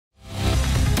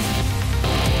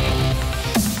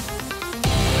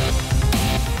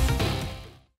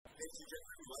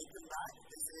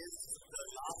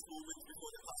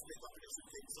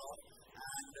off.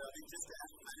 And we just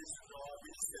managed to draw a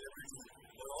mini celebrity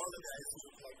for all the guys who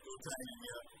look like Dota in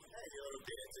India. Hey, you're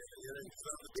okay, you're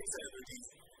one of the big celebrities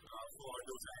for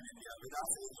Dota in India. With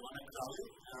us is Raunak Sen.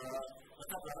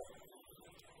 What's up, brother?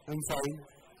 I'm fine.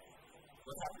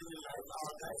 What's happening in life?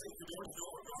 Guys, if you don't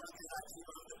know, Raunak is actually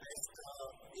one of the best.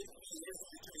 He is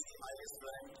literally the highest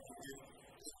ranked Indian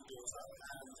in Dota,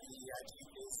 and he actually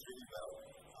plays really well.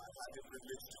 I've had the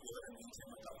privilege to go and meet him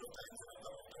a couple of times in a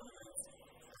couple of tournaments.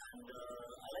 And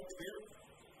I like the beard.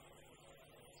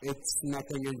 It's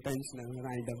nothing intentional,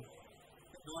 random.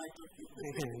 No, I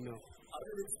don't. No. How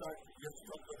did it start? Just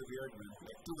talk about the beard, man.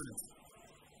 Like 2 minutes.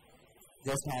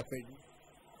 Just happened.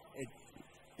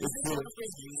 It's one of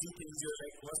those lazy things you're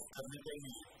like, what's committing?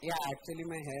 Yeah, actually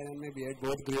my hair and my beard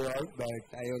both grew out, but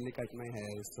I only cut my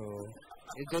hair, so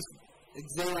it's just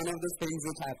one of those things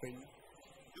which happened.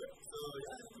 Good. So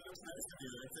yeah, it looks nice to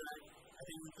you. I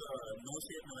think No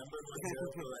Shade November was here,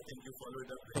 so I think you followed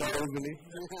up. Probably.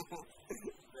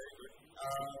 Very good.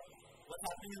 What's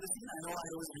happening in the scene? I know I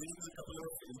was reading a couple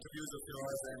of interviews of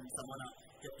yours, and someone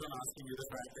kept on asking you the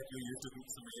fact that you used to beat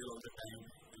Sumail all the time,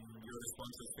 and your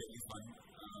response was fairly fun.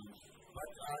 But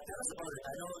tell us about it.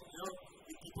 I know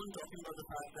we keep on talking about the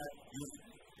fact that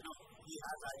he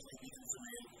has actually beaten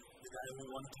Sumail, the guy who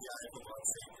won TI for God's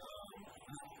sake,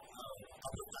 a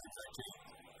couple of times actually.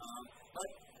 But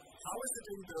how is it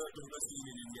in the Dota scene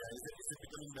in India? Is it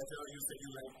becoming better? You said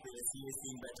you like the SCA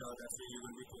scene better. That's where you're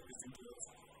going to be focusing towards.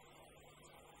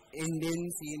 Indian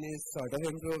scene is sort of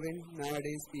improving.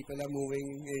 Nowadays people are moving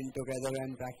in together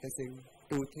and practicing.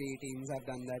 2-3 teams have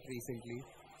done that recently.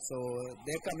 So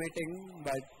they're committing,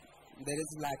 but there is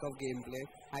lack of gameplay.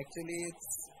 Actually,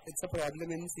 it's a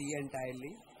problem in C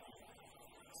entirely.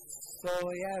 So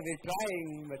yeah, we're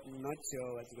trying, but not sure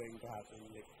what's going to happen.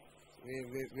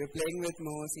 We're playing with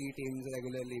more C teams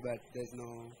regularly, but there's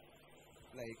no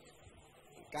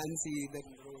can't see them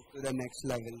go to the next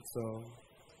level. So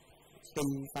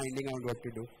still finding out what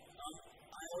to do.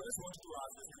 I always wanted to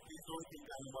ask this, and please don't think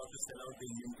I'm about to sell out the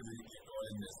Indian community at all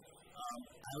in this.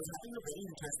 I was having a very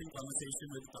interesting conversation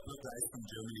with a couple of guys from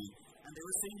Germany, and they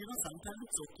were saying, sometimes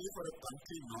it's okay for a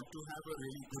country not to have a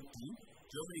really good team.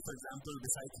 Germany, for example,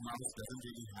 besides Mouse, doesn't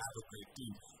really have a great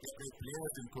team. They have great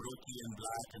players in Kuroki and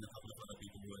Black and a couple of other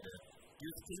people who are there. Do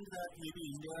you think that maybe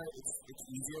India, it's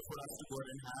easier for us to go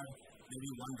and have maybe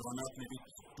one run-up, maybe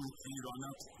 2-3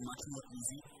 run-ups, much more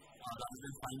easy, rather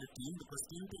than find a team? Because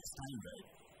team takes time, right?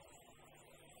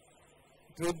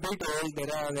 Truth be told,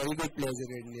 there are very good players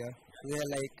in India.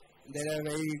 There are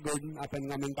very good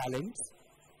up-and-coming talents,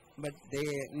 but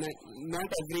not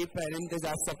every parent is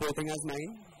as supporting as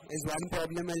mine, is one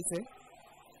problem I'll say.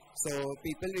 So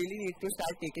people really need to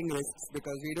start taking risks,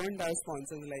 because we don't have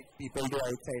sponsors like people do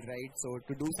outside, right? So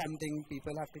to do something,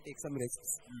 people have to take some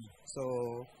risks.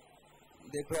 So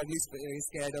they're probably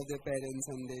scared of their parents,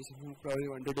 and they probably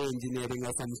want to do engineering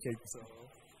or some shit. So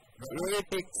it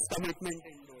takes commitment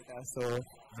in Dota. So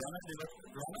Raunak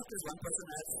is one person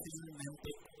I've seen him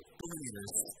take too many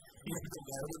risks. He's the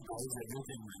guy who buys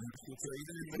everything, man. So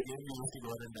even in the game, you have to go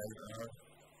out and dive.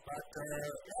 But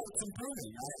it's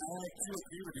improving. I actually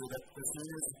agree with you that the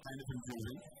scene is kind of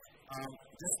improving.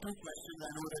 Just 2 questions.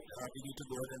 I know that we need to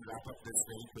go ahead and wrap up this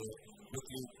very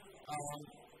quickly.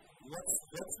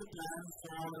 What's the plan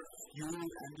for you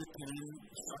and your team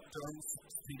short term,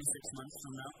 3 to 6 months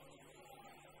from now?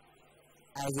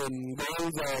 As in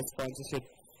goals or sponsorship?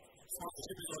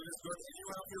 Sponsorship is always good. Any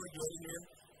one of you are joining in,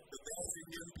 the best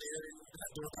Indian player in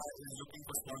Dota is looking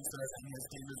for sponsors, and his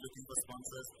team is looking for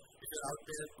sponsors. If you're out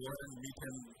there, go out and meet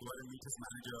him, go out and meet his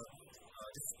manager.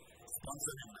 Just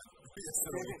sponsor him, man.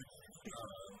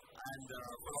 And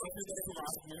for all of you guys who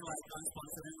ask me, I can't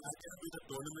sponsor him. I can't do the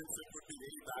tournament, so it would be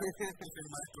very bad if in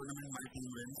my tournament my team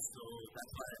wins. So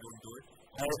that's why I don't do it.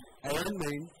 I don't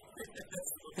mind.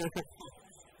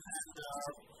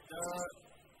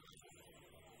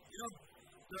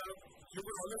 You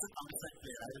were always a Counter-Strike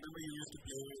player. I remember you used to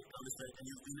play Counter-Strike and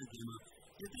you've been a gamer.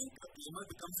 Do you think a gamer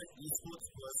becomes an esports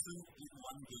person in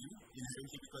one game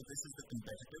inherently because this is the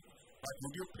competitive? But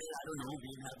would you play, I don't know,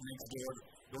 we have next door,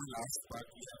 don't last, but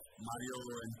we have Mario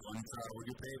and Contra. Would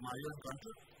you play Mario and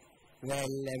Contra?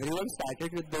 Well, everyone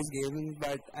started with those games,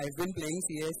 but I've been playing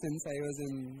CS since I was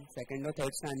in 2nd or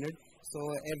 3rd standard. So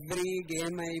every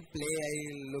game I play, I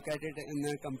look at it in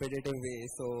a competitive way.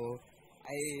 So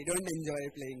I don't enjoy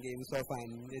playing games for fun.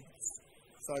 It's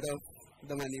sort of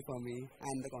the money for me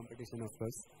and the competition, of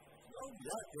course. Oh,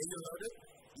 yeah, when you heard it,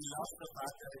 you love the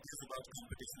fact that it is about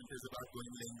competition, it is about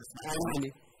playing this match. And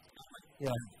money.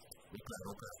 Yeah.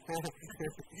 Okay.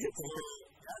 So,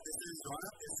 This is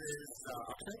Raunak. This is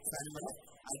Akshay signing off.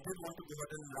 I did want to go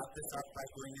ahead and wrap this up by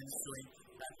going and showing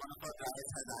that one of our guys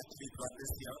has actually brought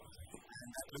this here, and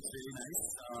that looks really nice.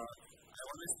 I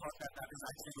always thought that that is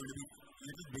actually going to be a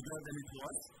little bigger than it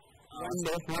was. One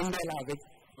day I'll have it.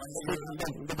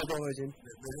 The bigger version.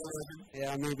 The bigger version?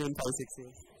 Yeah, maybe in 5-6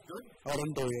 years. Good. Or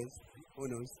in 2 years. Who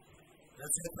knows?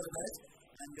 That's it for the guys.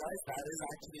 And guys, that is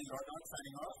actually LordNOD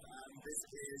signing off. And this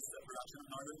is the production of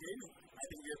NODWIN game. I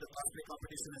think we have the cosplay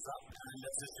competition is up, and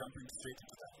let's just jump straight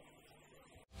into that.